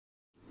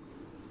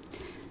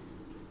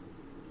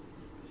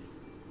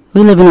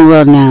We live in a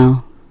world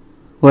now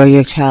where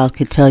your child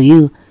could tell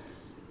you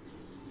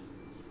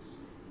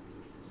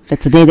that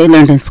today they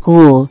learned in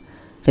school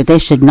that they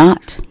should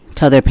not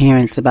tell their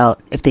parents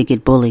about if they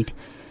get bullied.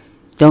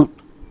 Don't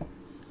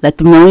let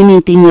them know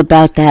anything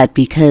about that,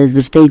 because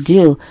if they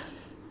do,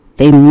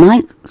 they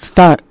might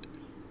start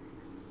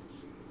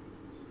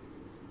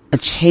a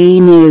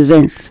chain of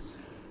events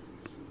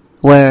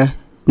where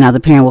now the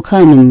parent will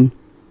come and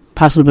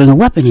possibly bring a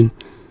weapon and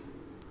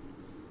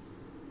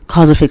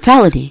cause a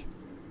fatality.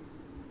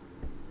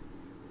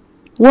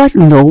 What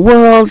in the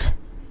world?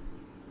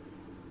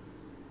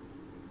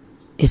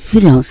 If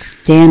you don't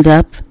stand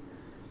up,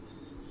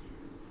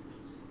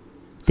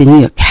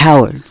 then you're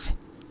cowards.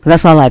 'Cause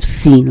that's all I've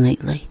seen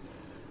lately.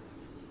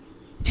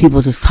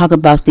 People just talk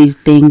about these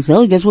things.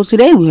 Oh, guess what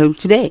today? We heard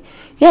today.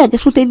 Yeah,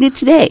 guess what they did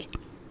today?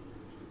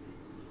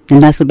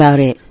 And that's about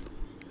it.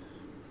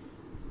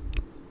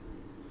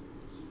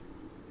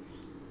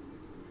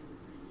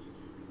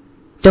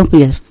 Don't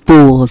be a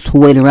fool to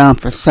wait around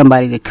for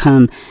somebody to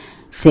come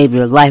save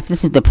your life.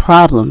 This is the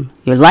problem.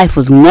 Your life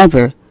was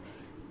never,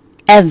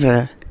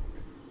 ever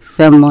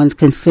someone's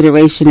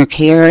consideration or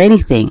care or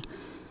anything.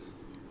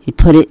 You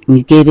put it and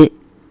you give it.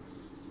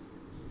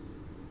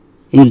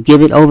 And you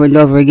give it over and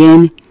over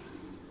again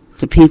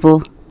to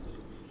people.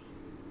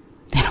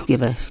 They don't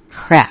give a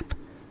crap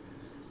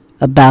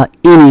about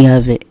any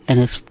of it. And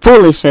as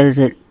foolish as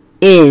it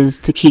is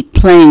to keep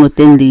playing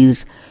within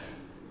these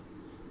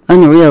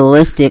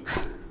unrealistic,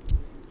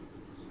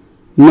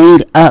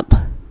 made up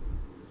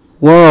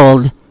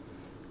world,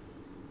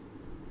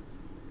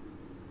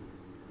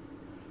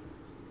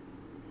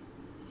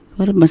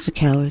 what a bunch of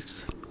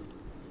cowards.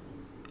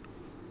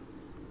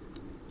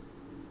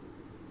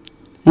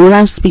 And when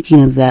I'm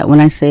speaking of that, when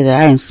I say that,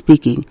 I am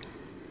speaking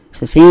to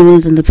the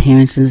families and the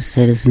parents and the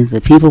citizens, the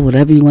people,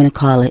 whatever you want to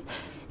call it.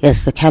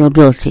 Yes,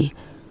 accountability.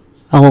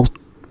 All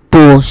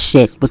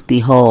bullshit with the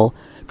whole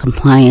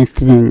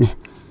compliance and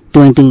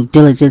doing due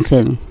diligence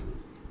and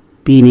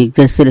being a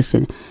good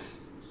citizen.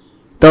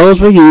 Those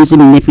were used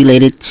and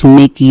manipulated to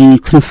make you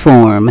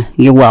conform.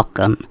 You're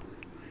welcome.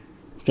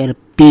 You gotta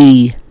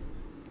be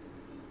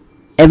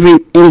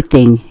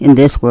anything in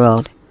this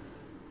world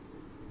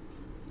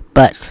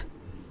but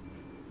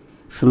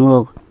some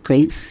little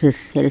great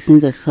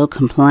citizens are so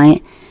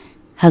compliant.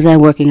 How's that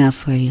working out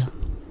for you?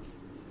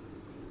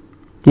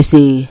 You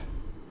see,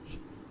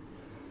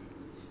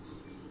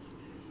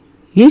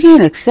 you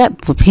can't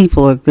accept what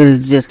people are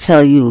going to just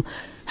tell you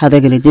how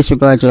they're going to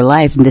disregard your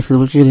life and this is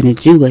what you're going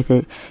to do with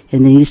it.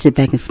 And then you sit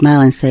back and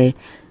smile and say,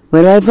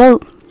 where do I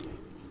vote?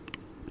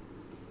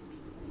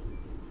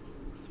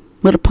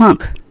 What a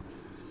punk.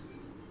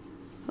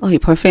 Oh, your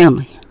poor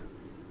family.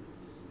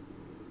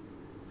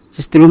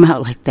 Just threw them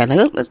out like that.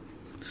 Like, oh,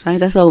 sorry,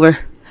 that's over.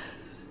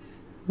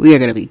 We are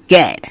going to be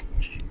good.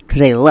 Because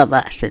they love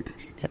us and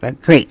they have our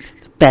great,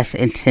 best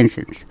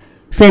intentions.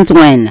 Since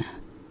when?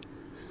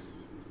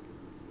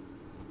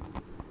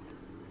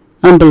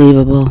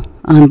 Unbelievable.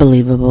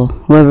 Unbelievable.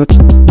 Whoever.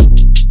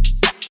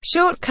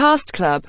 Shortcast Club.